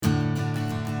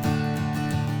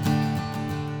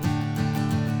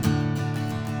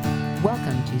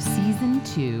Season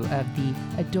 2 of the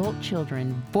Adult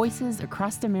Children Voices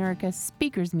Across America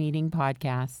Speakers Meeting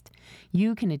podcast.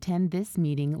 You can attend this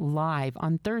meeting live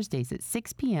on Thursdays at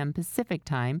 6 p.m. Pacific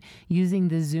Time using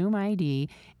the Zoom ID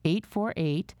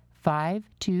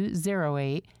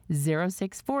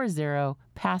 848-5208-0640,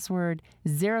 password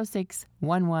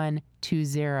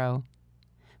 061120.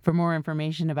 For more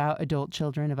information about adult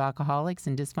children of alcoholics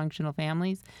and dysfunctional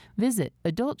families, visit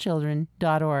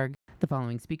adultchildren.org. The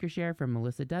following speaker share from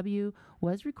Melissa W.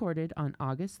 was recorded on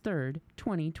August 3rd,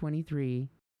 2023.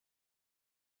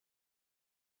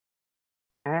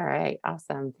 All right,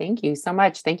 awesome. Thank you so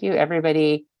much. Thank you,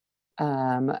 everybody,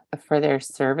 for their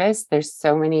service. There's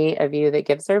so many of you that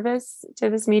give service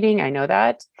to this meeting. I know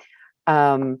that.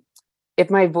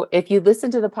 If you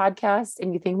listen to the podcast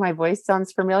and you think my voice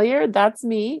sounds familiar, that's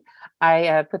me.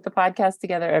 I put the podcast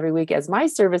together every week as my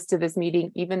service to this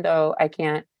meeting, even though I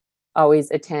can't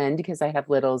always attend because I have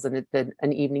littles and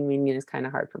an evening meeting is kind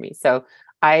of hard for me. So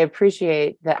I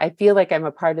appreciate that. I feel like I'm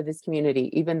a part of this community,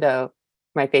 even though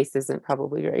my face isn't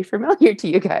probably very familiar to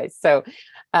you guys. So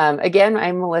again,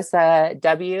 I'm Melissa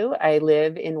W. I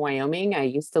live in Wyoming. I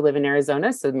used to live in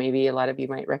Arizona, so maybe a lot of you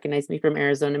might recognize me from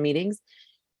Arizona meetings.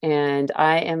 And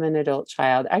I am an adult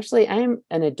child. Actually, I'm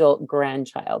an adult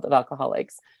grandchild of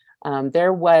alcoholics.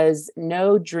 There was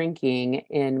no drinking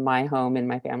in my home, in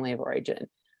my family of origin.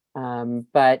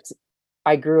 But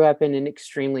I grew up in an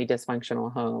extremely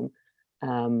dysfunctional home,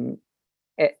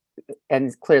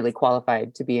 and clearly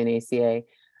qualified to be an ACA.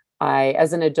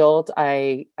 As an adult,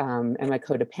 I am a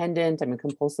codependent. I'm a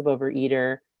compulsive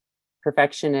overeater,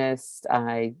 perfectionist.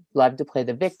 I love to play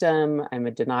the victim. I'm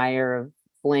a denier of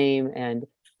blame, and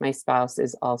my spouse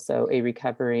is also a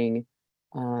recovering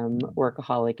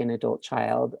workaholic and adult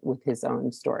child with his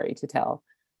own story to tell.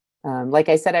 Like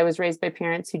I said, I was raised by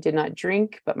parents who did not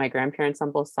drink, but my grandparents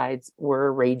on both sides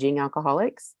were raging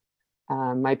alcoholics.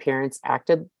 My parents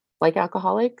acted like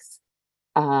alcoholics.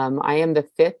 I am the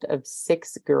fifth of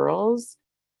 6 girls,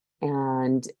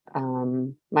 and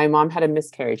my mom had a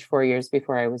miscarriage 4 years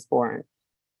before I was born.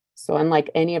 So unlike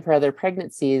any of her other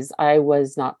pregnancies, I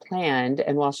was not planned.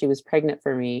 And while she was pregnant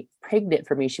for me,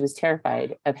 she was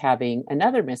terrified of having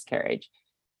another miscarriage.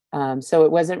 So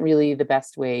it wasn't really the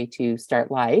best way to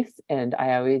start life. And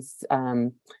I always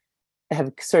have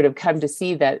sort of come to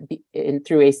see that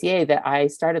through ACA that I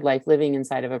started life living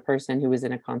inside of a person who was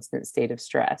in a constant state of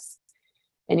stress.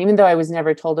 And even though I was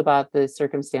never told about the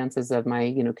circumstances of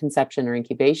my, conception or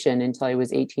incubation until I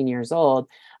was 18 years old,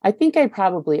 I think I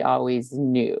probably always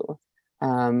knew.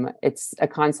 It's a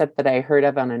concept that I heard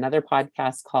of on another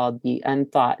podcast called the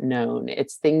unthought known.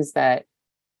 It's things that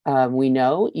we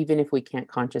know, even if we can't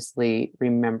consciously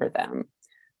remember them.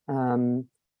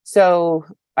 So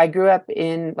I grew up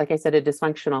in, like I said, a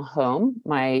dysfunctional home.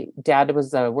 My dad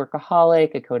was a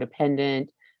workaholic, a codependent.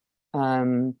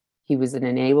 He was an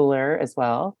enabler as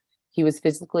well. He was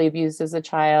physically abused as a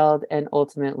child, and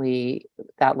ultimately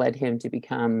that led him to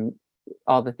become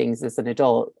all the things as an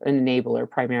adult, an enabler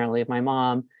primarily of my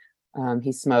mom.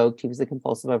 He smoked, he was a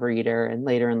compulsive overeater, and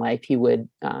later in life he would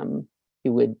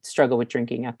struggle with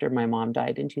drinking after my mom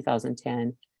died in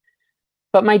 2010.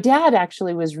 But my dad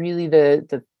actually was really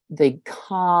the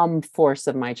calm force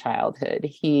of my childhood.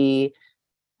 He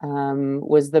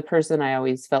was the person I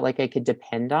always felt like I could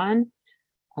depend on.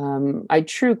 A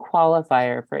true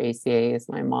qualifier for ACA is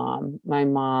my mom. My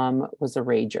mom was a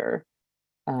rager.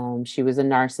 She was a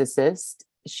narcissist.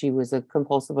 She was a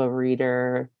compulsive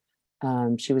overeater.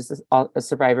 She was a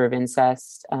survivor of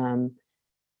incest. And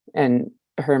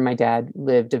her and my dad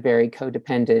lived a very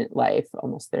codependent life,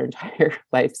 almost their entire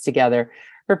lives together.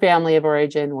 Her family of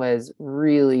origin was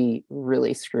really,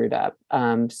 really screwed up.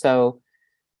 So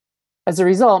as a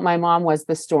result, my mom was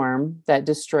the storm that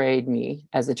destroyed me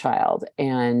as a child.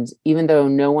 And even though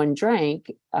no one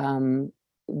drank,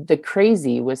 the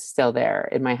crazy was still there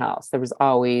in my house. There was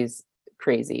always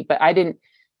crazy, but I didn't,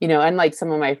 unlike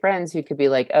some of my friends who could be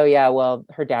like, oh yeah, well,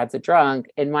 her dad's a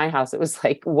drunk. In my house, it was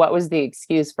like, what was the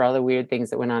excuse for all the weird things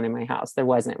that went on in my house? There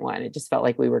wasn't one. It just felt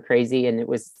like we were crazy, and it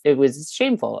was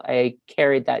shameful. I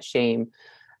carried that shame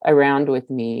around with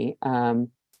me. And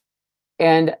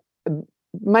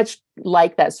much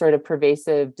like that sort of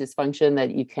pervasive dysfunction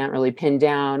that you can't really pin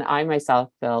down, I myself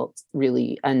felt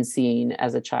really unseen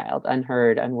as a child,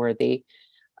 unheard, unworthy.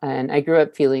 And I grew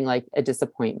up feeling like a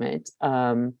disappointment.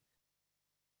 My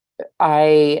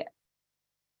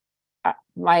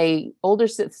older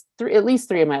sister, at least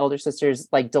 3 of my older sisters,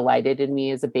 like delighted in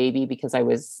me as a baby because I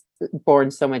was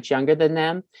born so much younger than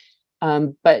them.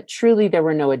 But truly, there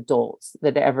were no adults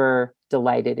that ever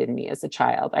delighted in me as a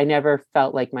child. I never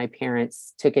felt like my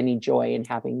parents took any joy in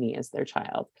having me as their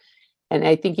child. And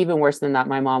I think even worse than that,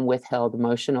 my mom withheld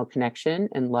emotional connection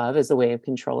and love as a way of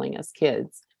controlling us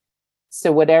kids.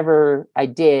 So whatever I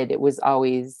did, it was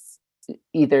always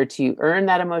either to earn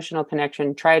that emotional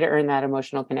connection, try to earn that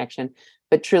emotional connection,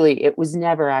 but truly it was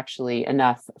never actually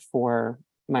enough for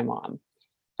my mom.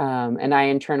 And I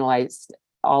internalized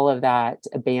all of that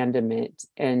abandonment.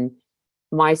 And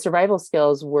my survival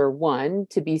skills were, one,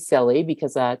 to be silly,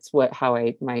 because that's how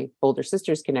my older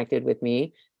sisters connected with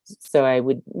me. So I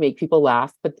would make people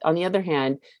laugh. But on the other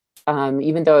hand,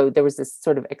 even though there was this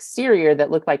sort of exterior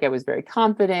that looked like I was very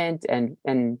confident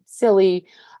and silly,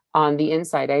 on the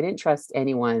inside, I didn't trust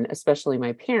anyone, especially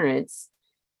my parents,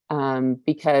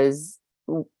 because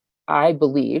I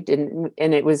believed, and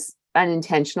it was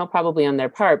unintentional probably on their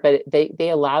part, but they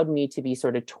allowed me to be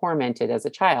sort of tormented as a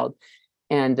child.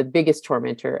 And the biggest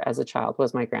tormentor as a child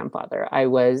was my grandfather. I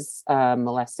was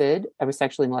molested. I was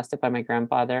sexually molested by my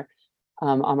grandfather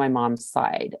on my mom's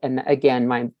side. And again,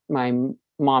 my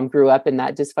mom grew up in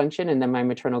that dysfunction, and then my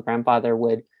maternal grandfather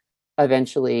would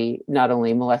eventually not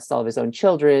only molest all of his own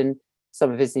children, some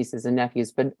of his nieces and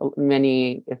nephews, but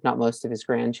many, if not most, of his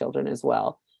grandchildren as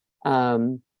well.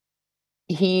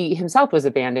 He himself was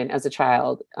abandoned as a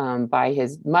child by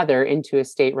his mother into a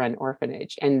state-run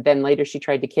orphanage. And then later she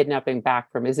tried to kidnap him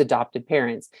back from his adopted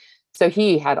parents. So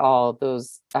he had all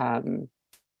those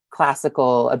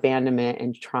classical abandonment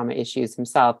and trauma issues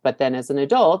himself. But then as an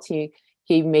adult,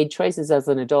 he made choices as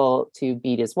an adult to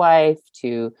beat his wife,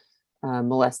 to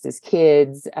molest his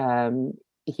kids.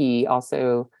 He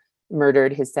also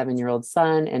murdered his 7-year-old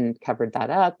son and covered that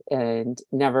up and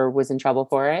never was in trouble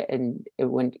for it. And it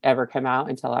wouldn't ever come out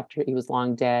until after he was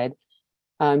long dead.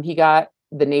 He got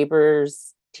the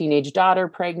neighbor's teenage daughter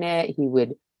pregnant. He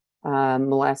would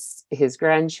molest his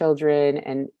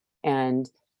grandchildren and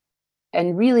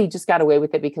really just got away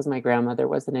with it because my grandmother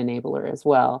was an enabler as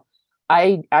well.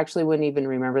 I actually wouldn't even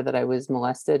remember that I was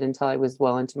molested until I was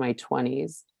well into my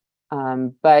 20s.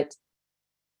 But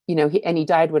he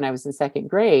died when I was in second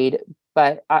grade,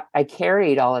 but I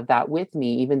carried all of that with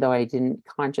me, even though I didn't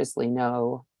consciously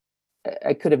know.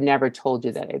 I could have never told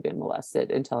you that I'd been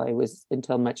molested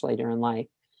until much later in life.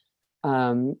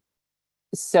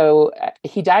 So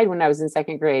he died when I was in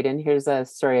second grade. And here's a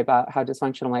story about how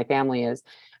dysfunctional my family is.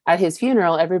 At his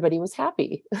funeral, everybody was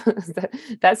happy.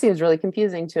 That seems really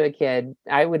confusing to a kid.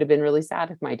 I would have been really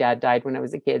sad if my dad died when I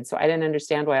was a kid. So I didn't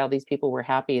understand why all these people were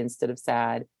happy instead of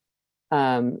sad.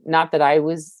 Not that I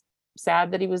was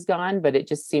sad that he was gone, but it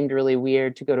just seemed really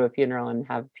weird to go to a funeral and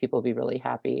have people be really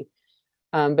happy.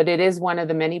 But it is one of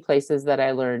the many places that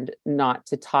I learned not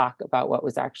to talk about what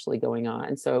was actually going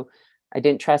on. So I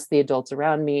didn't trust the adults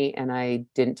around me, and I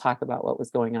didn't talk about what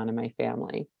was going on in my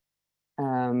family.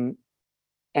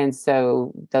 And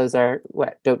so those are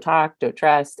don't talk, don't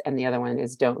trust, and the other one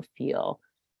is don't feel.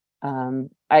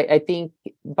 I think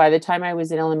by the time I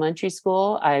was in elementary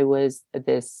school, I was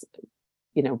this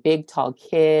big, tall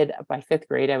kid. By fifth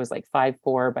grade, I was like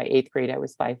 5'4". By eighth grade, I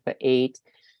was 5'8".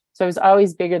 So I was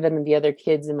always bigger than the other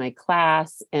kids in my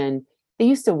class. And they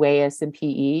used to weigh us in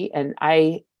PE, and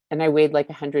I weighed like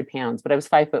 100 pounds, but I was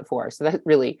 5'4". So that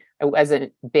really, I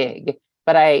wasn't big,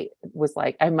 but I was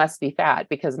like, I must be fat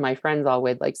because my friends all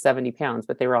weighed like 70 pounds,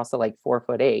 but they were also like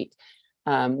 4'8".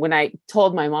 When I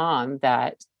told my mom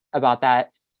about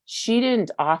that, she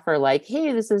didn't offer like,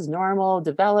 hey, this is normal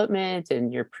development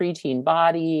and your preteen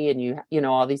body and you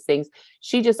know all these things.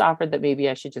 She just offered that maybe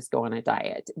I should just go on a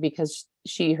diet because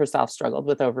she herself struggled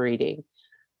with overeating.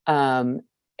 And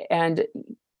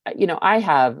I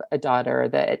have a daughter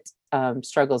that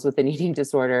struggles with an eating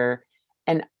disorder,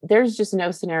 and there's just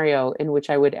no scenario in which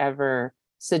I would ever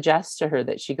suggest to her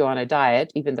that she go on a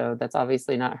diet, even though that's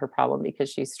obviously not her problem because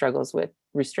she struggles with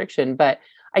restriction. But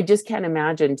I just can't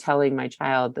imagine telling my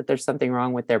child that there's something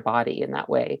wrong with their body in that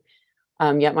way.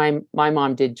 Yet my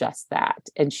mom did just that.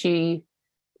 And she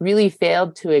really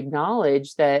failed to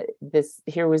acknowledge that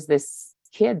here was this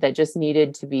kid that just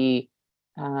needed to be,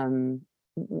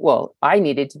 I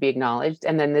needed to be acknowledged.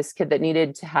 And then this kid that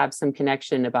needed to have some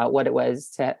connection about what it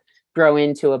was to grow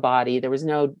into a body. There was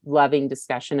no loving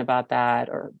discussion about that,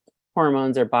 or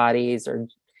hormones or bodies or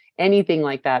anything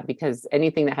like that, because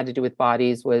anything that had to do with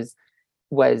bodies was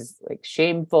like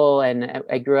shameful. And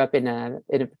I grew up in a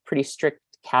pretty strict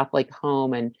Catholic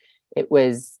home, and it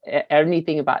was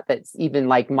anything about that's even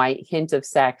like my hint of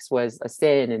sex was a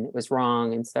sin and it was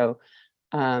wrong. And so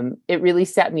it really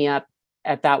set me up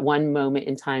at that one moment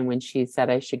in time when she said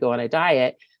I should go on a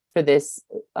diet, for this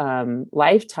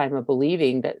lifetime of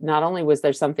believing that not only was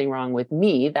there something wrong with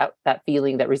me, that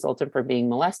feeling that resulted from being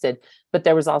molested, but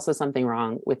there was also something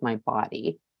wrong with my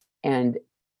body. And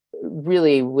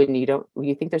really, when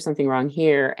you think there's something wrong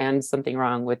here and something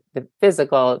wrong with the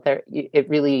physical, it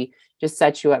really just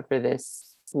sets you up for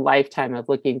this lifetime of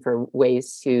looking for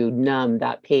ways to numb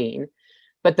that pain.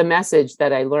 But the message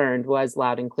that I learned was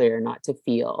loud and clear, not to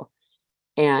feel.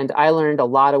 And I learned a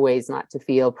lot of ways not to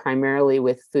feel, primarily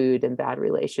with food and bad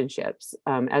relationships.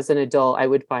 As an adult, I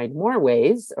would find more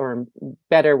ways or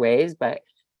better ways, but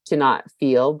to not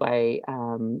feel by,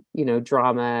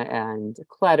 drama and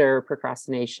clutter,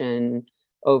 procrastination,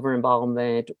 over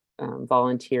involvement,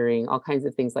 volunteering, all kinds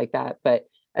of things like that. But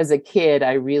as a kid,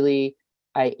 I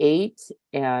ate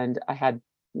and I had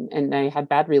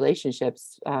bad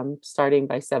relationships, starting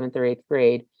by 7th or 8th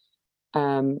grade.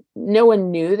 No one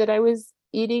knew that I was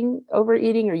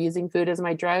overeating or using food as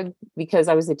my drug, because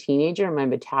I was a teenager and my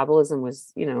metabolism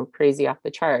was, crazy off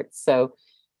the charts. So,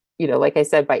 like I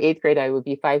said, by 8th grade, I would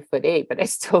be 5'8", but I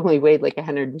still only weighed like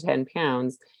 110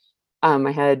 pounds.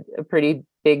 I had a pretty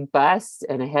big bust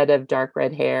and a head of dark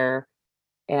red hair.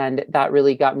 And that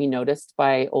really got me noticed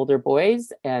by older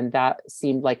boys. And that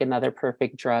seemed like another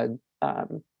perfect drug,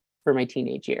 for my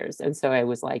teenage years. And so I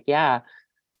was like, yeah,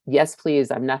 yes,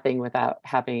 please. I'm nothing without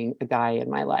having a guy in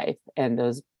my life. And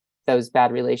those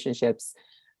bad relationships,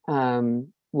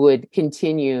 would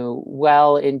continue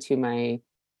well into my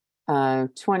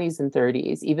 20s and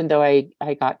 30s. Even though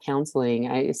I got counseling,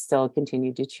 I still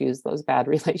continued to choose those bad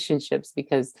relationships,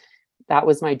 because that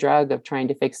was my drug of trying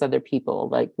to fix other people,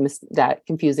 like that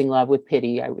confusing love with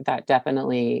pity. That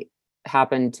definitely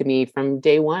happened to me from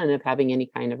day one of having any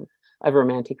kind of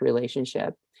romantic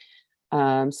relationship.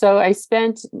 So I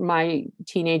spent my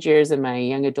teenage years and my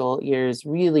young adult years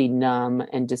really numb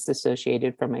and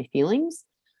disassociated from my feelings.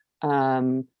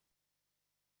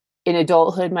 In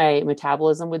adulthood, my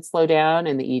metabolism would slow down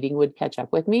and the eating would catch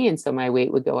up with me. And so my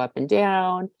weight would go up and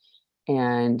down.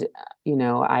 And,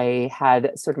 I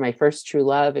had sort of my first true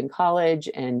love in college.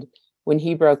 And when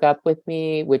he broke up with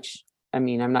me, which, I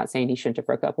mean, I'm not saying he shouldn't have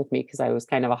broke up with me because I was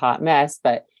kind of a hot mess,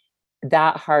 but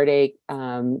that heartache,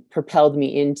 propelled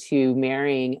me into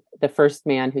marrying the first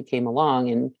man who came along.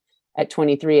 And at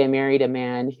 23, I married a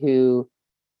man who,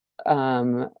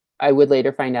 I would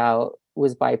later find out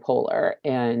was bipolar,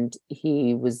 and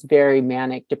he was very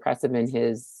manic depressive in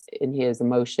his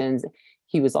emotions.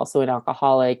 He was also an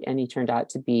alcoholic, and he turned out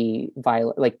to be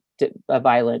violent, like a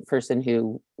violent person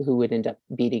who would end up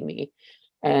beating me.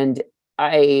 And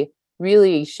I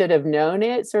really should have known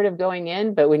it sort of going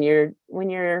in, but when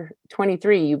you're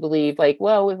 23, you believe like,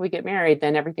 well, if we get married,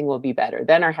 then everything will be better.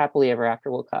 Then our happily ever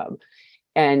after will come.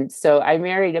 And so I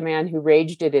married a man who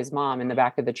raged at his mom in the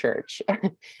back of the church.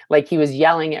 Like he was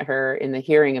yelling at her in the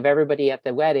hearing of everybody at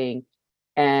the wedding.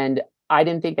 And I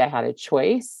didn't think I had a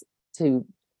choice to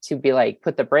be like,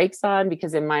 put the brakes on,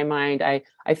 because in my mind, I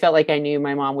felt like I knew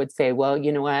my mom would say, well,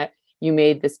 you know what, you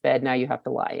made this bed, now you have to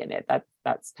lie in it.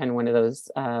 That's kind of one of those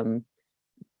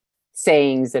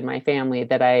sayings in my family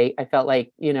that I felt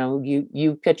like,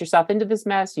 you put yourself into this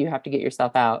mess, you have to get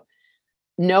yourself out.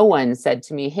 No one said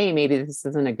to me, hey, maybe this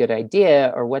isn't a good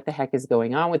idea, or what the heck is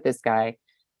going on with this guy.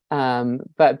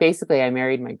 But basically, I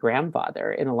married my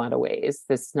grandfather in a lot of ways,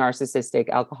 this narcissistic,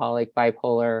 alcoholic,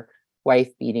 bipolar,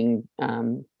 wife-beating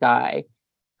guy.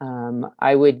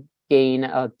 I would gain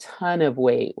a ton of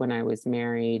weight when I was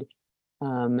married.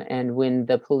 And when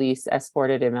the police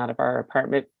escorted him out of our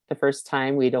apartment the first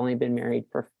time, we'd only been married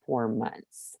for 4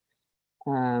 months.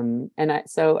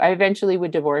 So I eventually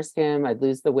would divorce him. I'd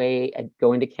lose the weight. I'd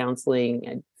go into counseling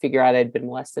and figure out I'd been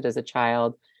molested as a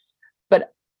child.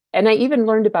 And I even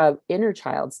learned about inner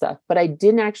child stuff, but I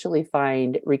didn't actually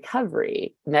find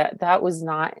recovery. That was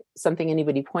not something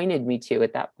anybody pointed me to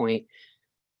at that point.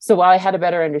 So while I had a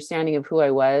better understanding of who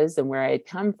I was and where I had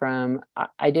come from,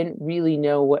 I didn't really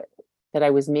know that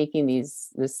I was making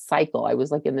this cycle. I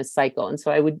was like in this cycle. And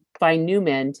so I would find new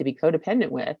men to be codependent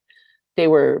with. They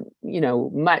were,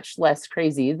 much less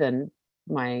crazy than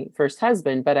my first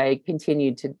husband, but I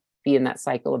continued to be in that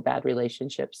cycle of bad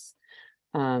relationships.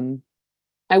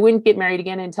 I wouldn't get married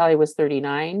again until I was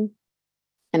 39,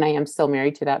 and I am still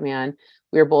married to that man.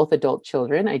 We are both adult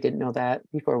children. I didn't know that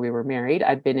before we were married.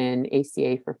 I've been in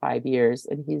ACA for 5 years,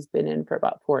 and he's been in for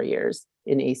about 4 years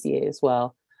in ACA as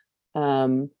well.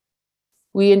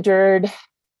 We endured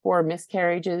 4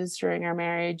 miscarriages during our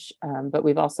marriage, but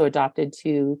we've also adopted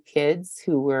 2 kids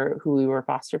who we were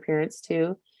foster parents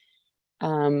to.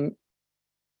 And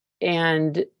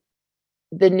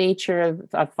the nature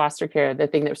of foster care, the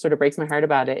thing that sort of breaks my heart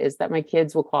about it is that my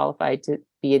kids will qualify to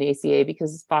be in ACA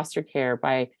because foster care,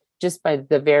 by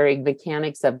the very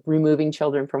mechanics of removing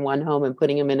children from one home and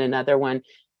putting them in another one,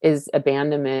 is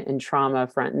abandonment and trauma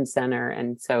front and center.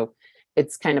 And so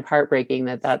it's kind of heartbreaking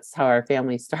that that's how our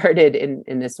family started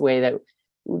in this way, that,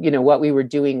 what we were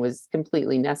doing was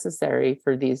completely necessary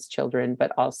for these children,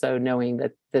 but also knowing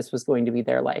that this was going to be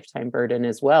their lifetime burden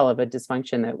as well, of a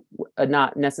dysfunction that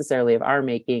not necessarily of our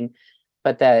making,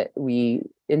 but that we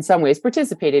in some ways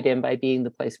participated in by being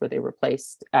the place where they were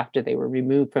placed after they were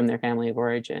removed from their family of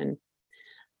origin.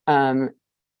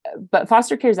 But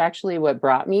foster care is actually what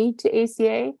brought me to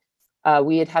ACA.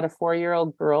 We had a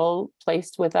 4-year-old girl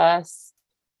placed with us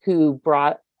who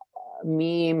brought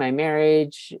me, my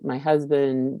marriage, my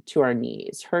husband to our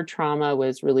knees. Her trauma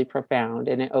was really profound,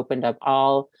 and it opened up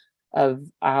all of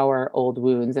our old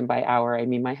wounds. And by our, I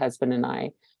mean my husband and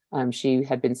I. She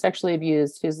had been sexually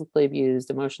abused, physically abused,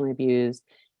 emotionally abused,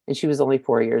 and she was only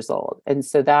 4 years old. And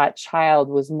so that child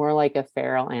was more like a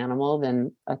feral animal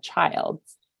than a child.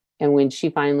 And when she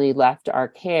finally left our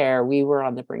care, we were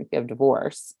on the brink of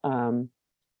divorce.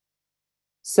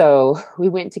 So we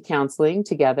went to counseling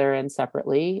together and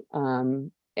separately.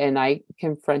 And I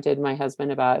confronted my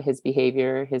husband about his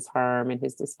behavior, his harm, and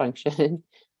his dysfunction.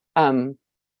 And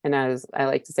as I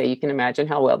like to say, you can imagine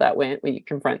how well that went when you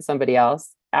confront somebody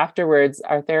else. Afterwards,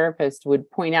 our therapist would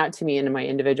point out to me in my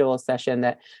individual session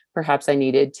that perhaps I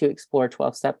needed to explore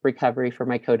 12-step recovery for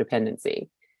my codependency.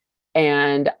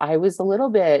 And I was a little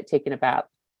bit taken aback.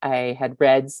 I had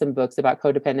read some books about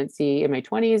codependency in my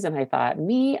 20s, and I thought,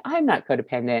 I'm not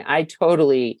codependent. I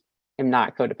totally am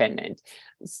not codependent.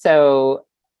 So,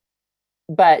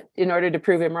 but in order to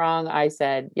prove him wrong, I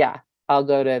said, yeah, I'll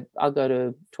go to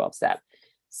 12-step.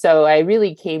 So I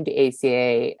really came to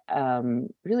ACA,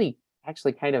 really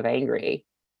actually kind of angry.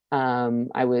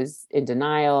 I was in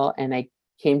denial, and I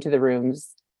came to the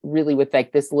rooms really with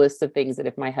like this list of things that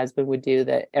if my husband would do,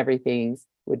 that everything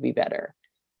would be better.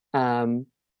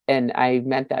 And I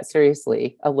meant that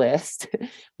seriously, a list,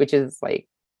 which is like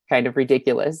kind of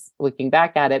ridiculous looking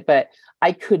back at it, but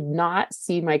I could not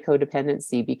see my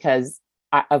codependency because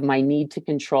of my need to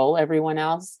control everyone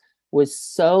else was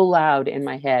so loud in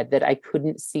my head that I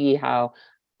couldn't see how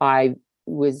I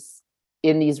was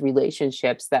in these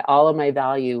relationships, that all of my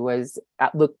value was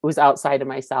outside of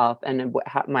myself and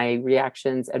my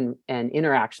reactions and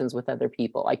interactions with other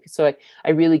people. I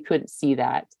really couldn't see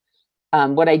that.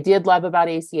 What I did love about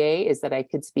ACA is that I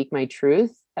could speak my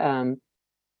truth. And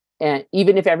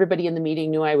even if everybody in the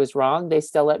meeting knew I was wrong, they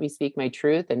still let me speak my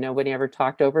truth, and nobody ever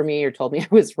talked over me or told me I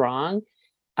was wrong.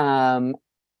 And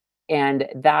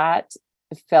that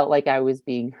felt like I was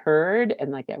being heard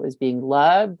and like I was being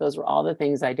loved. Those were all the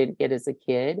things I didn't get as a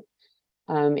kid.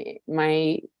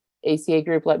 My ACA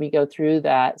group let me go through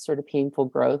that sort of painful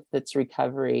growth that's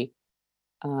recovery.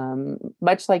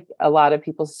 Much like a lot of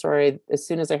people's story, as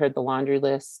soon as I heard the laundry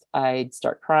list, I'd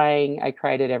start crying. I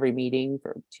cried at every meeting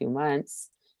for 2 months,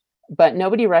 but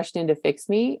nobody rushed in to fix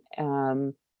me.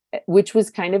 Which was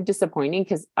kind of disappointing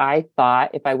because I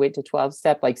thought if I went to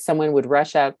 12-step, like someone would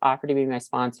rush up, offer to be my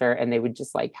sponsor, and they would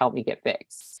just like help me get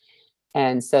fixed.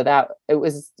 And so that it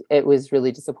was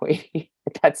really disappointing.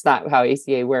 That's not how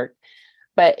ACA worked.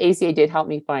 But ACA did help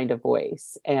me find a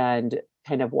voice and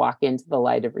kind of walk into the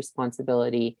light of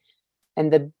responsibility.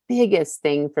 And the biggest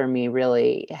thing for me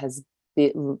really has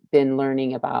been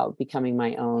learning about becoming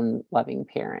my own loving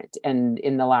parent. And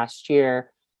in the last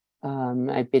year,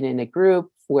 I've been in a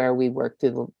group where we work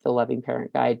through the Loving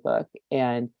Parent Guidebook,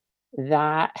 and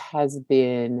that has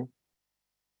been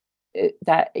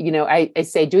that, I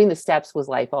say doing the steps was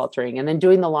life altering, and then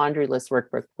doing the laundry list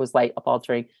workbook was life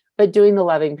altering, but doing the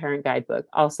Loving Parent Guidebook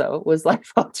also was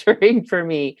life altering for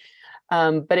me.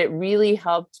 But it really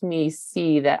helped me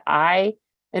see that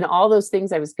and all those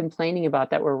things I was complaining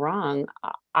about that were wrong,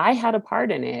 I had a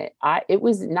part in it. It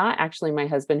was not actually my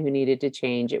husband who needed to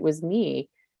change. It was me.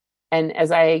 And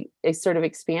as I sort of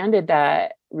expanded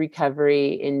that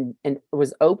recovery and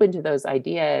was open to those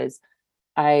ideas,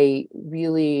 I'm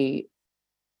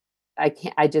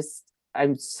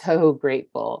so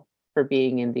grateful for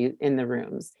being in the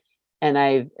rooms. And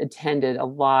I've attended a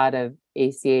lot of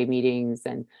ACA meetings,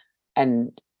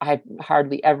 and I've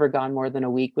hardly ever gone more than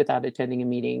a week without attending a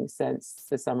meeting since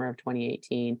the summer of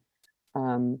 2018.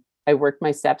 I worked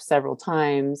my steps several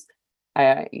times.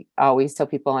 I always tell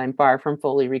people I'm far from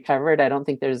fully recovered. I don't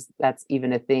think that's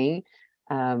even a thing.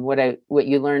 What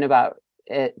you learn about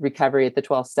recovery at the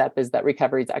 12th step is that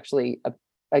recovery is actually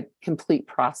a complete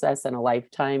process and a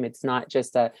lifetime. It's not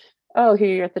just oh,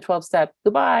 here you're at the 12th step,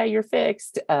 goodbye, you're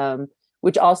fixed.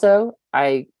 Which also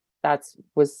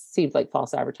seemed like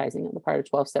false advertising on the part of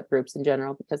 12-step groups in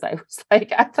general, because I was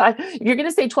like, I thought you're going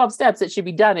to say 12 steps, it should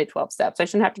be done at 12 steps. I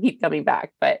shouldn't have to keep coming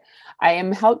back. But I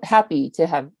am happy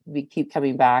to keep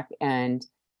coming back and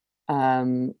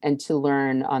to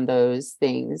learn on those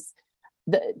things.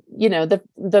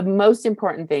 the most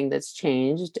important thing that's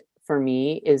changed for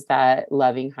me is that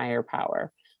loving higher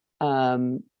power.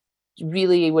 Um,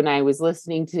 Really, when I was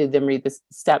listening to them read the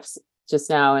steps just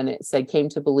now, and it said, came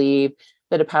to believe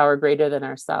that a power greater than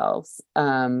ourselves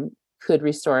could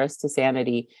restore us to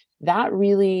sanity. That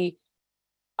really,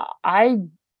 I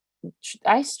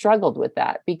I struggled with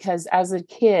that because as a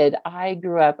kid, I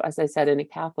grew up, as I said, in a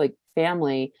Catholic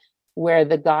family where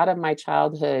the God of my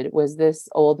childhood was this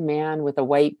old man with a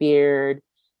white beard.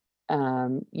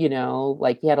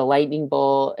 Like he had a lightning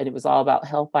bolt and it was all about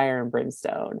hellfire and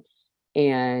brimstone.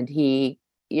 And he,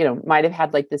 might have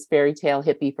had like this fairy tale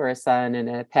hippie for a son and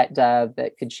a pet dove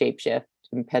that could shapeshift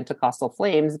in Pentecostal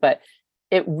flames. But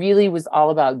it really was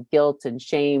all about guilt and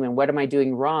shame and what am I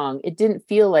doing wrong? It didn't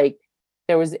feel like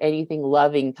there was anything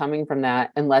loving coming from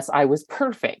that unless I was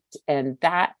perfect. And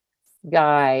that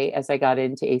guy, as I got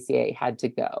into ACA, had to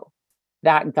go.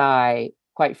 That guy,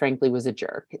 quite frankly, was a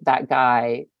jerk. That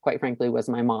guy, quite frankly, was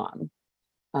my mom.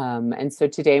 And so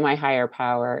today, my higher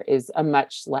power is a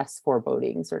much less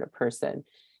foreboding sort of person.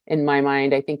 In my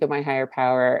mind, I think of my higher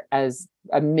power as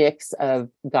a mix of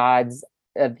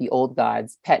the old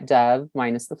gods, pet dove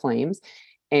minus the flames,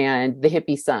 and the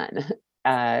hippie sun.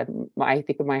 I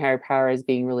think of my higher power as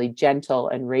being really gentle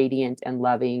and radiant and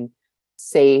loving,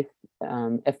 safe,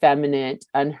 effeminate,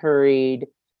 unhurried,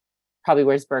 probably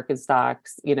wears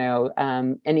Birkenstocks,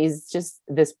 and he's just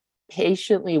this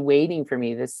patiently waiting for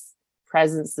me, this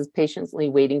presence is patiently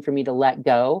waiting for me to let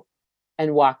go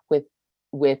and walk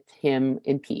with him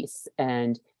in peace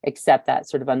and accept that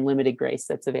sort of unlimited grace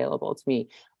that's available to me.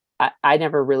 I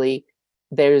never really,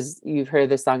 you've heard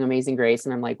the song Amazing Grace,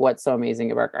 and I'm like, what's so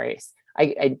amazing about grace?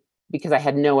 Because I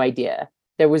had no idea.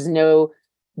 There was no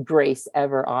grace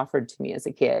ever offered to me as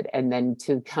a kid. And then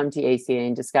to come to ACA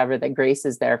and discover that grace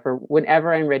is there for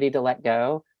whenever I'm ready to let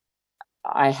go,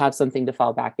 I have something to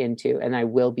fall back into and I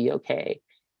will be okay.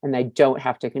 And I don't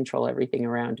have to control everything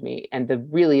around me. And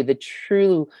the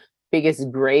true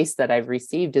biggest grace that I've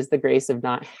received is the grace of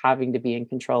not having to be in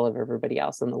control of everybody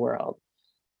else in the world.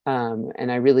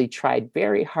 And I really tried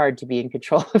very hard to be in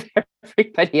control of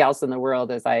everybody else in the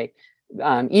world as I,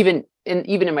 even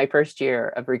in my first year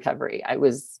of recovery,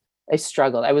 I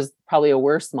struggled. I was probably a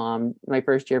worse mom my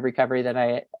first year of recovery than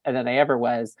I ever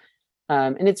was.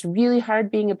 And it's really hard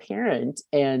being a parent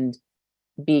and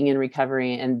being in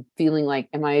recovery and feeling like,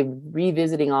 am I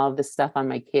revisiting all of this stuff on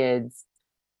my kids?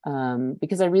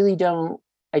 Because I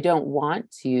don't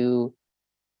want to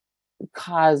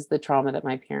cause the trauma that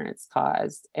my parents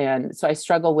caused. And so I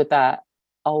struggle with that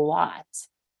a lot,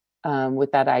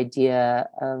 with that idea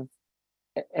of,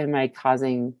 am I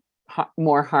causing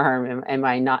more harm? Am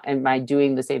I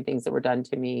doing the same things that were done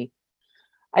to me?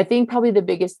 I think probably the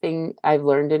biggest thing I've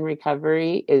learned in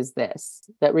recovery is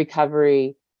that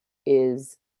recovery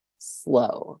is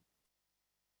slow.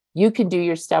 You can do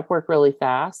your step work really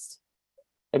fast.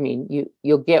 I mean,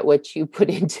 you'll get what you put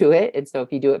into it. And so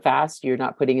if you do it fast, you're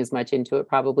not putting as much into it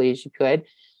probably as you could.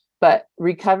 But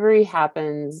recovery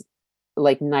happens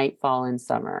like nightfall in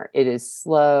summer. It is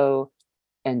slow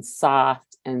and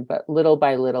soft, but little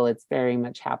by little, it's very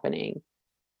much happening.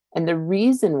 And the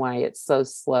reason why it's so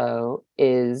slow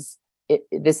is,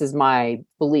 this is my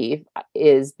belief,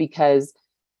 is because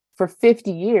for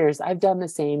 50 years, I've done the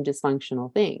same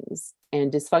dysfunctional things.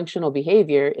 And dysfunctional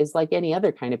behavior is like any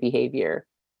other kind of behavior.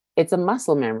 It's a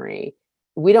muscle memory.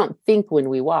 We don't think when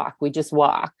we walk, we just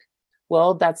walk.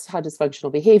 Well, that's how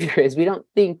dysfunctional behavior is. We don't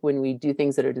think when we do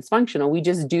things that are dysfunctional, we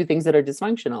just do things that are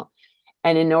dysfunctional.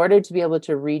 And in order to be able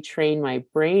to retrain my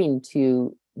brain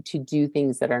to do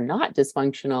things that are not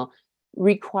dysfunctional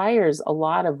requires a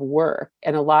lot of work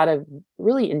and a lot of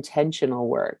really intentional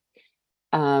work.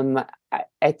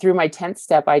 Through my 10th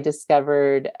step, I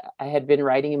discovered I had been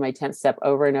writing in my 10th step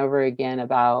over and over again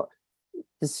about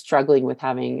the struggling with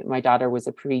having, my daughter was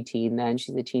a preteen then,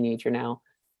 she's a teenager now,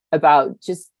 about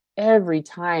just every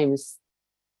time,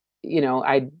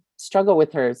 I'd struggle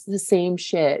with her. It's the same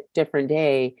shit, different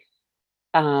day.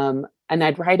 And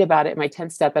I'd write about it in my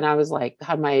 10th step. And I was like,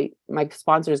 God, my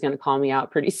sponsor is going to call me out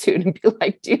pretty soon and be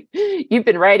like, dude, you've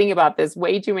been writing about this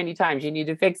way too many times. You need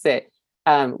to fix it.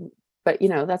 But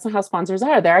that's not how sponsors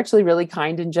are. They're actually really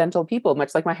kind and gentle people,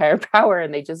 much like my higher power.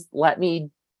 And they just let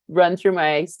me run through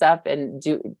my stuff and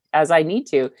do as I need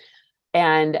to.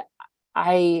 And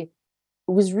I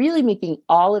was really making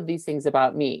all of these things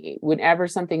about me. Whenever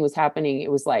something was happening,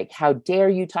 it was like, how dare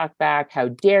you talk back? How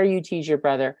dare you tease your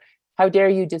brother? How dare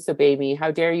you disobey me? How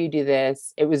dare you do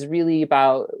this? It was really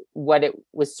about what it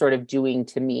was sort of doing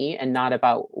to me and not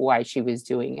about why she was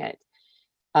doing it.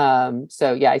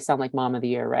 So yeah, I sound like mom of the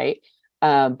year, right?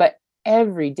 But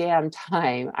every damn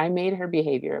time I made her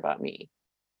behavior about me.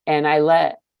 And I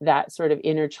let that sort of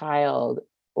inner child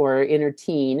or inner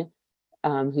teen,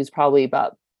 who's probably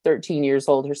about 13 years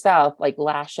old herself, like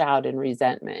lash out in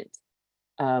resentment.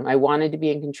 I wanted to be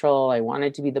in control. I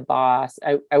wanted to be the boss.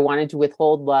 I wanted to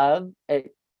withhold love and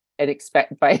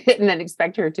expect by it and then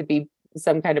expect her to be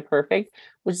some kind of perfect,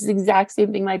 which is the exact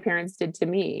same thing my parents did to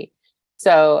me.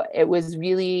 So it was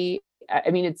really,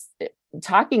 I mean, it's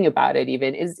talking about it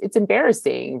even is it's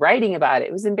embarrassing. Writing about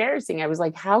it was embarrassing. I was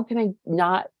like, how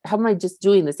am I just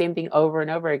doing the same thing over and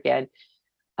over again?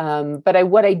 But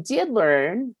what I did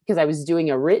learn, because I was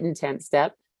doing a written 10th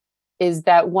step, is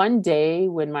that one day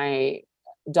when my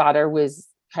daughter was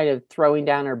kind of throwing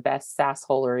down her best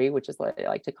sassholery, which is what I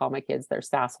like to call my kids, their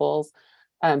sassholes.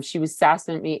 She was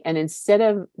sassing at me. And instead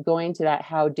of going to that,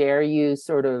 how dare you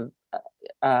sort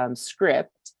of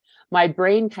script, my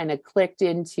brain kind of clicked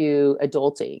into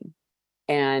adulting.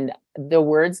 And the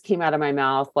words came out of my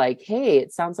mouth like, hey,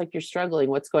 it sounds like you're struggling.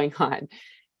 What's going on?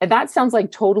 And that sounds like a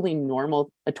totally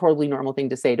normal thing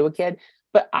to say to a kid.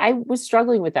 But I was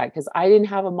struggling with that because I didn't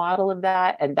have a model of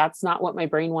that. And that's not what my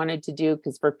brain wanted to do.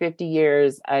 Because for 50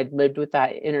 years, I'd lived with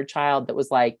that inner child that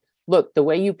was like, look, the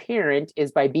way you parent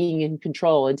is by being in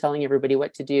control and telling everybody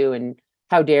what to do and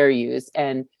how dare yous.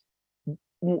 And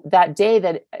that day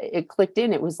that it clicked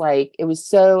in, it was like, it was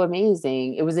so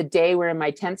amazing. It was a day where in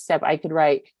my 10th step, I could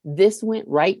write, this went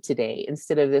right today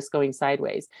instead of this going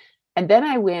sideways. And then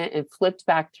I went and flipped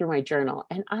back through my journal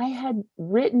and I had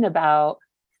written about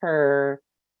her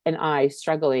and I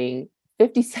struggling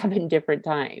 57 different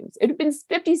times. It had been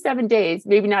 57 days,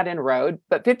 maybe not in a row,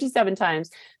 but 57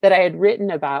 times that I had written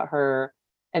about her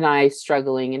and I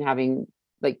struggling and having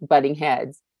like butting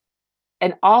heads.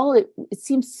 And it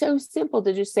seems so simple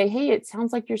to just say, hey, it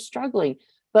sounds like you're struggling.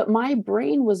 But my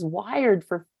brain was wired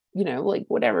for, like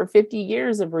whatever, 50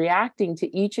 years of reacting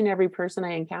to each and every person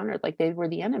I encountered like they were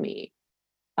the enemy.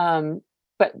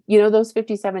 But those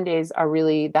 57 days are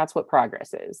really, that's what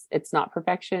progress is. It's not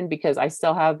perfection because I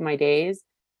still have my days.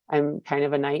 I'm kind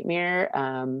of a nightmare.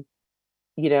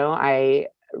 I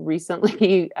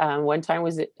recently, one time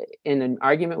was in an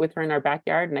argument with her in our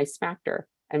backyard and I smacked her.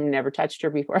 I've never touched her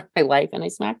before in my life and I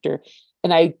smacked her.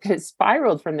 And I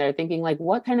spiraled from there thinking like,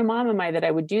 what kind of mom am I that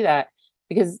I would do that?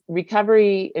 Because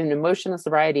recovery and emotional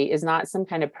sobriety is not some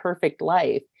kind of perfect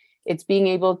life. It's being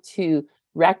able to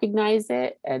recognize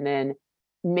it and then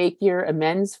make your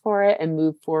amends for it and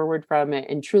move forward from it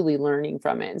and truly learning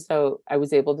from it. And so I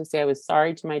was able to say I was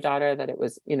sorry to my daughter that it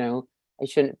was, I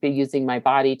shouldn't be using my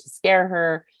body to scare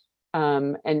her.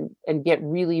 And get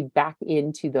really back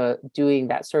into the doing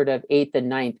that sort of 8th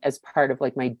and 9th as part of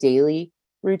like my daily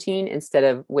routine instead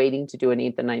of waiting to do an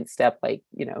 8th and 9th step like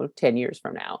 10 years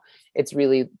from now. It's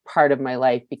really part of my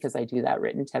life because I do that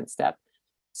written 10th step.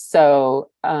 So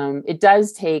it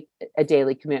does take a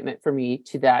daily commitment for me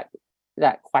to that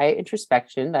quiet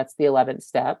introspection. That's the 11th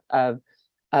step of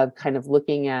kind of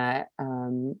looking at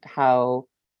how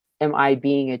am I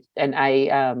being and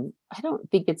I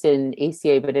don't think it's in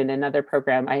ACA, but in another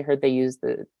program, I heard they use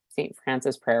the St.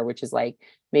 Francis prayer, which is like,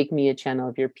 make me a channel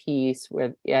of your peace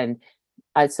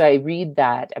so I read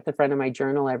that at the front of my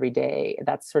journal every day.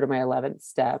 That's sort of my 11th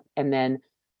step. And then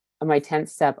on my 10th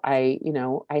step, I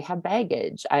have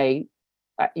baggage.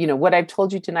 What I've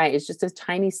told you tonight is just a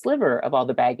tiny sliver of all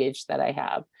the baggage that I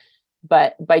have.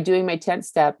 But by doing my 10th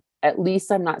step, at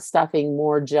least I'm not stuffing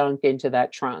more junk into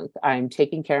that trunk. I'm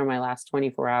taking care of my last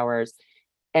 24 hours.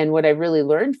 And what I really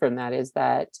learned from that is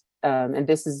that, and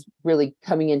this is really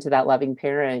coming into that loving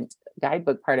parent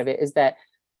guidebook part of it, is that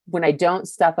when I don't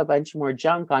stuff a bunch more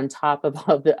junk on top of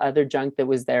all the other junk that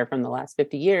was there from the last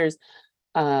 50 years,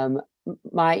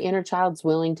 my inner child's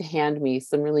willing to hand me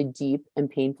some really deep and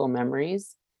painful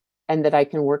memories, and that I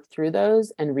can work through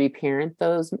those and reparent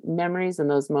those memories and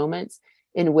those moments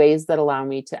in ways that allow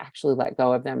me to actually let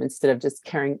go of them instead of just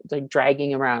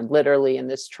dragging around literally in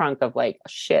this trunk of like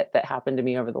shit that happened to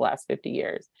me over the last 50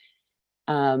 years.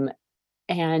 And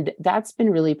that's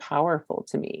been really powerful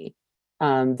to me.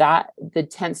 That the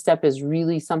 10th step is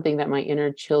really something that my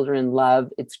inner children love.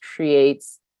 It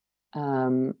creates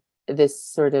this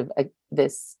sort of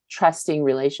this trusting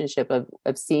relationship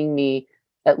of seeing me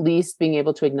at least being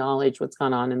able to acknowledge what's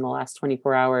gone on in the last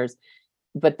 24 hours.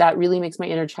 But that really makes my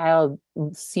inner child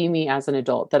see me as an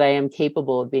adult, that I am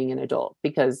capable of being an adult,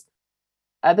 because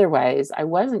otherwise I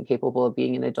wasn't capable of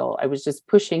being an adult. I was just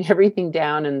pushing everything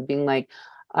down and being like,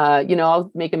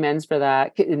 I'll make amends for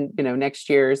that, next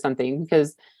year or something,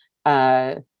 because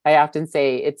I often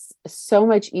say it's so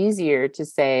much easier to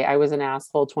say I was an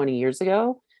asshole 20 years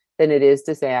ago than it is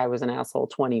to say I was an asshole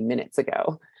 20 minutes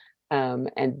ago.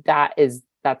 And that is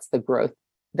that's the growth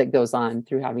that goes on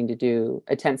through having to do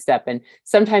a 10th step. And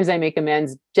sometimes I make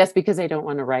amends just because I don't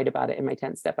want to write about it in my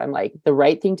 10th step. I'm like, the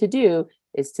right thing to do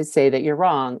is to say that you're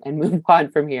wrong and move on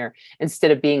from here,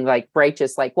 instead of being like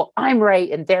righteous, like, well, I'm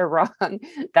right and they're wrong.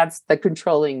 That's the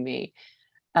controlling me.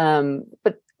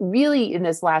 But really in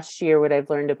this last year, what I've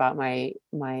learned about my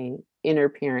inner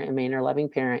parent and my inner loving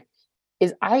parent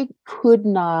is I could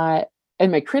not,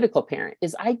 and my critical parent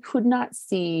is I could not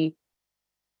see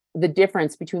the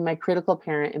difference between my critical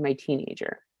parent and my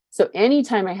teenager. So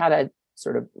anytime I had a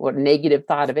sort of negative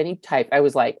thought of any type, I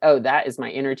was like, oh, that is my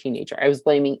inner teenager. I was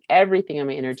blaming everything on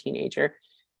my inner teenager.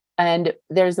 And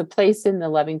there's a place in the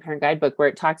Loving Parent Guidebook where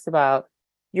it talks about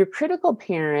your critical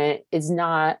parent is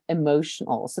not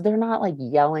emotional. So they're not like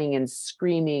yelling and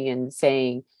screaming and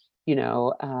saying,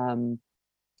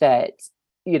 that,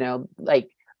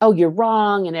 like, oh, you're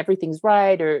wrong and everything's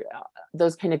right, or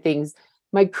those kind of things.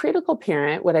 My critical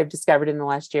parent, what I've discovered in the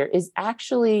last year, is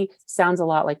actually sounds a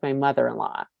lot like my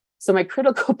mother-in-law. So my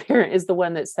critical parent is the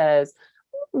one that says,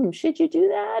 should you do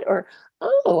that? Or,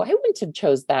 oh, I wouldn't have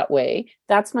chose that way.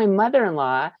 That's my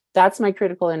mother-in-law. That's my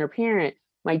critical inner parent.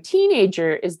 My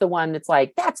teenager is the one that's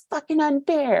like, that's fucking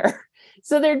unfair.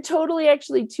 So they're totally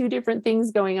actually two different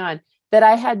things going on that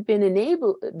I had been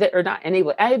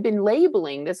I had been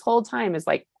labeling this whole time as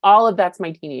like, all of that's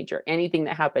my teenager, anything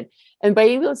that happened. And by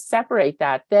able to separate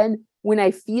that, then when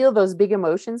I feel those big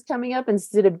emotions coming up,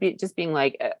 instead of just being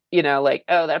like, like,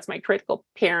 oh, that's my critical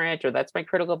parent or that's my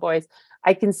critical voice,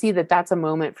 I can see that that's a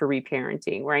moment for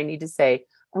reparenting where I need to say,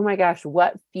 oh my gosh,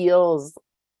 what feels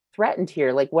threatened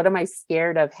here? Like, what am I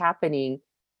scared of happening?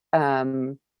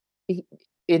 In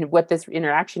what this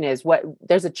interaction is,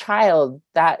 there's a child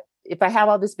that if I have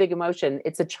all this big emotion,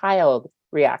 it's a child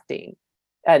reacting.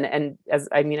 And as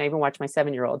I even watch my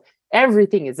 7-year-old,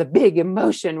 everything is a big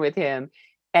emotion with him.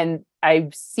 And I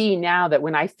see now that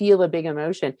when I feel a big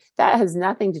emotion, that has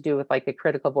nothing to do with like a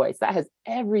critical voice. That has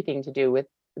everything to do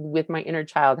with my inner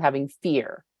child having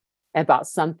fear about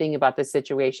something about the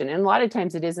situation. And a lot of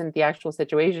times it isn't the actual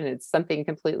situation, it's something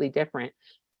completely different.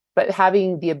 But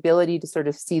having the ability to sort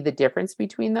of see the difference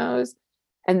between those.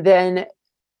 And then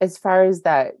as far as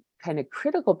that kind of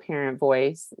critical parent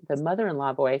voice, the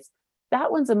mother-in-law voice,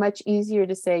 that one's a much easier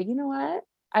to say, you know what,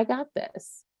 I got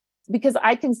this. Because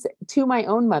I can say to my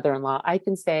own mother-in-law, I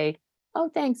can say, oh,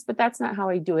 thanks, but that's not how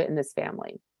I do it in this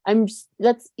family.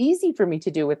 That's easy for me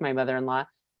to do with my mother-in-law.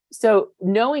 So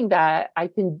knowing that, I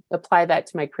can apply that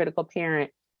to my critical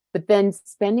parent, but then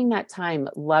spending that time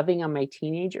loving on my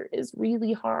teenager is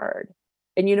really hard.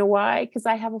 And you know why? Because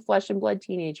I have a flesh and blood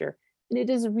teenager, and it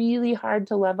is really hard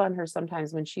to love on her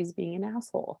sometimes when she's being an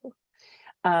asshole.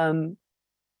 And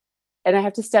I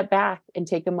have to step back and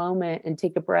take a moment and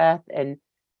take a breath and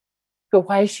go,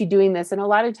 why is she doing this? And a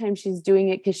lot of times she's doing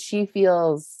it because she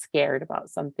feels scared about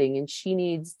something and she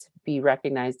needs to be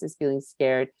recognized as feeling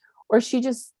scared. Or she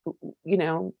just,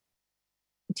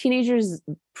 teenagers'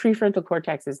 prefrontal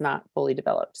cortex is not fully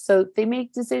developed. So they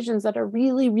make decisions that are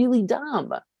really, really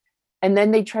dumb. And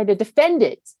then they try to defend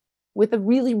it with a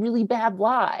really, really bad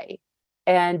lie.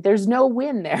 And there's no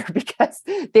win there because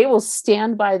they will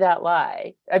stand by that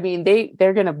lie. I mean,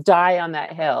 they're going to die on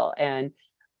that hill. And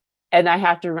I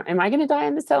have to, am I going to die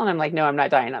on this hill? And I'm like, no, I'm not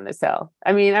dying on this hill.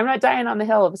 I mean, I'm not dying on the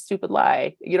hill of a stupid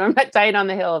lie. I'm not dying on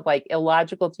the hill of like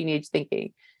illogical teenage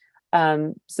thinking.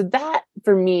 So that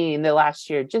for me in the last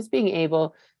year, just being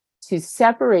able to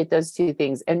separate those two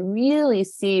things and really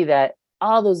see that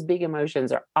all those big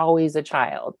emotions are always a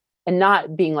child, and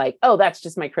not being like, oh, that's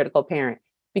just my critical parent.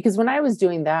 Because when I was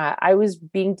doing that, I was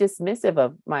being dismissive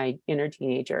of my inner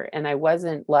teenager, and I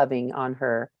wasn't loving on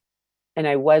her, and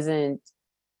I wasn't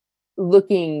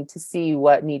looking to see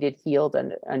what needed healed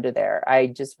under there. I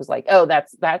just was like, oh,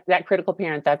 that critical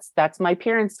parent, that's my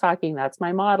parents talking, that's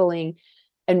my modeling.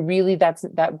 And really that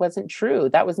wasn't true.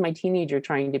 That was my teenager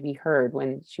trying to be heard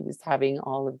when she was having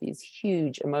all of these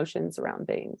huge emotions around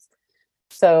things.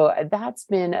 So that's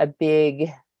been a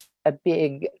big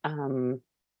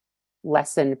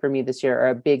lesson for me this year, or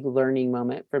a big learning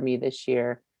moment for me this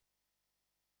year.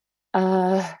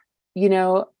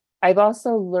 I've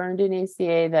also learned in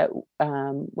ACA that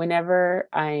whenever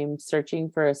I'm searching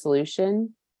for a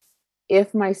solution,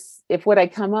 if what I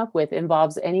come up with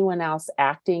involves anyone else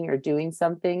acting or doing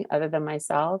something other than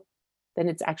myself, then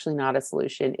it's actually not a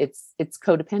solution. It's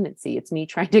codependency. It's me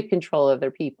trying to control other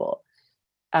people.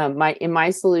 In my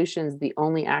solutions, the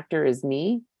only actor is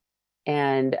me.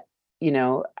 And,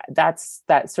 that's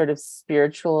that sort of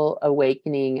spiritual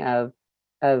awakening of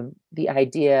the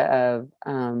idea of,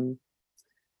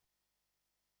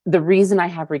 the reason I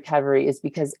have recovery is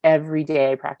because every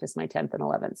day I practice my 10th and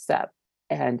 11th step.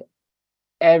 And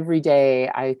every day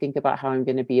I think about how I'm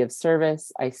going to be of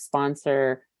service. I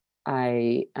sponsor,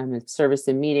 I am of service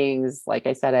in meetings. Like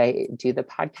I said, I do the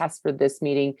podcast for this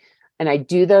meeting. And I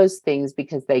do those things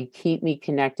because they keep me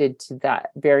connected to that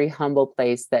very humble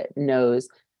place that knows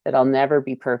that I'll never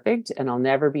be perfect and I'll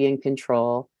never be in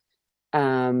control.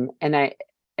 And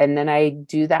then I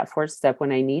do that fourth step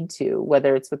when I need to,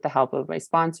 whether it's with the help of my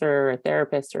sponsor or a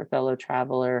therapist or a fellow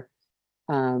traveler.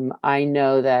 I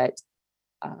know that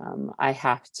I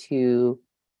have to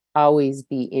always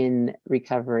be in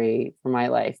recovery for my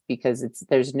life because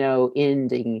there's no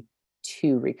ending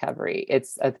to recovery.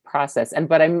 It's a process.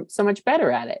 But I'm so much better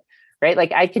at it, right?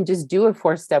 Like I can just do a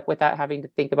fourth step without having to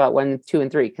think about 1, 2,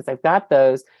 and 3 because I've got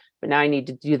those. But now I need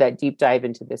to do that deep dive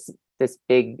into this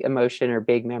big emotion or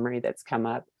big memory that's come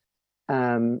up.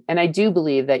 And I do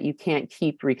believe that you can't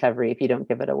keep recovery if you don't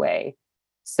give it away.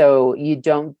 So you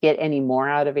don't get any more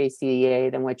out of ACA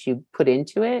than what you put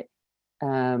into it.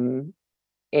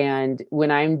 And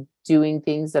when I'm doing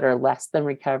things that are less than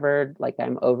recovered, like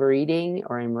I'm overeating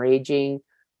or I'm raging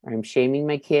or I'm shaming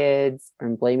my kids or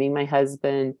I'm blaming my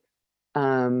husband,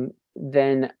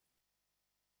 then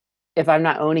if I'm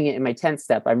not owning it in my 10th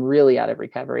step, I'm really out of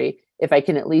recovery. If I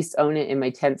can at least own it in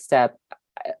my 10th step,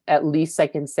 at least I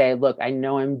can say, look, I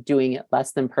know I'm doing it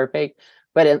less than perfect,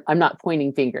 but I'm not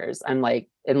pointing fingers. I'm like,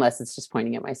 unless it's just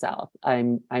pointing at myself,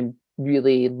 I'm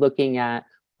really looking at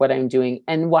what I'm doing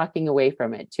and walking away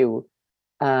from it too.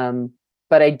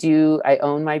 But I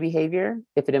own my behavior.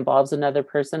 If it involves another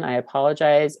person, I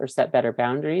apologize or set better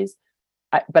boundaries.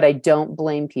 But I don't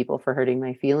blame people for hurting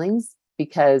my feelings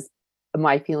because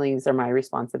my feelings are my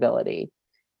responsibility.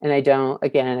 And I don't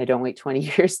wait 20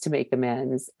 years to make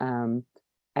amends.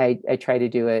 I try to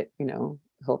do it,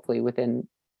 hopefully within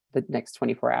the next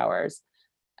 24 hours.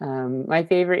 My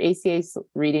favorite ACA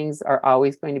readings are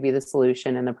always going to be the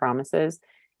solution and the promises.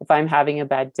 If I'm having a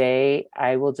bad day,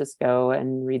 I will just go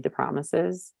and read the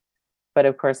promises. But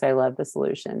of course, I love the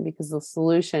solution because the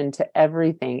solution to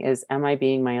everything is, am I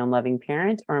being my own loving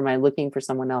parent or am I looking for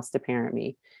someone else to parent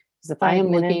me? Because if I 5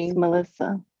 am minutes, looking,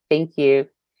 Melissa. thank you.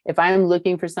 If I'm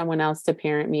looking for someone else to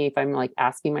parent me, if I'm like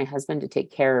asking my husband to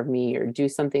take care of me or do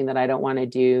something that I don't want to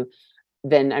do,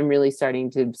 then I'm really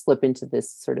starting to slip into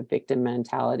this sort of victim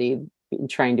mentality,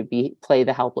 trying to play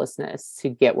the helplessness to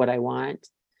get what I want.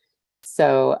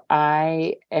 So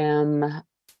I'm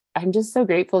just so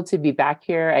grateful to be back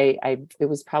here. It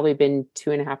was probably been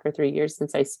 2.5 or 3 years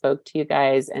since I spoke to you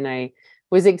guys. And I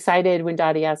was excited when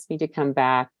Dottie asked me to come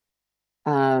back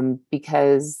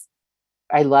because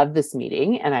I love this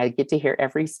meeting and I get to hear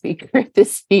every speaker at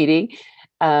this meeting.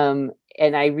 And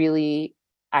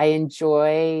I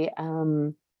enjoy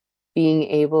being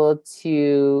able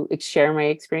to share my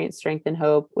experience, strength, and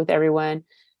hope with everyone.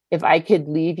 If I could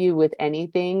leave you with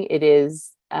anything, it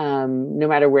is no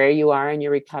matter where you are in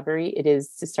your recovery, it is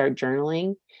to start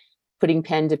journaling. Putting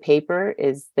pen to paper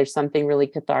there's something really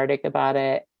cathartic about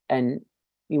it. And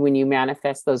when you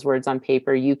manifest those words on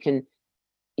paper,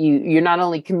 you're not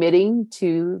only committing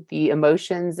to the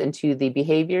emotions and to the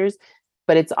behaviors,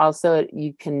 but it's also,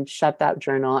 you can shut that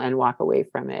journal and walk away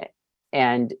from it.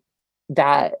 And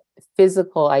that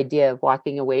physical idea of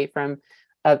walking away from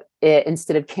it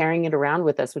instead of carrying it around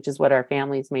with us, which is what our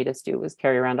families made us do, was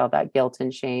carry around all that guilt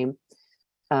and shame.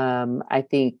 I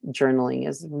think journaling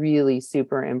is really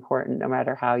super important no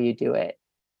matter how you do it.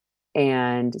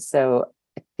 And so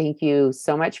thank you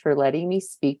so much for letting me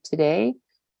speak today.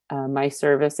 My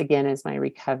service, again, is my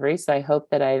recovery. So I hope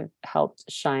that I've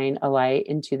helped shine a light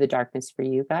into the darkness for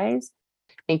you guys.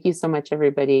 Thank you so much,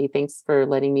 everybody. Thanks for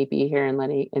letting me be here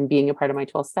and being a part of my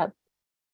 12 step.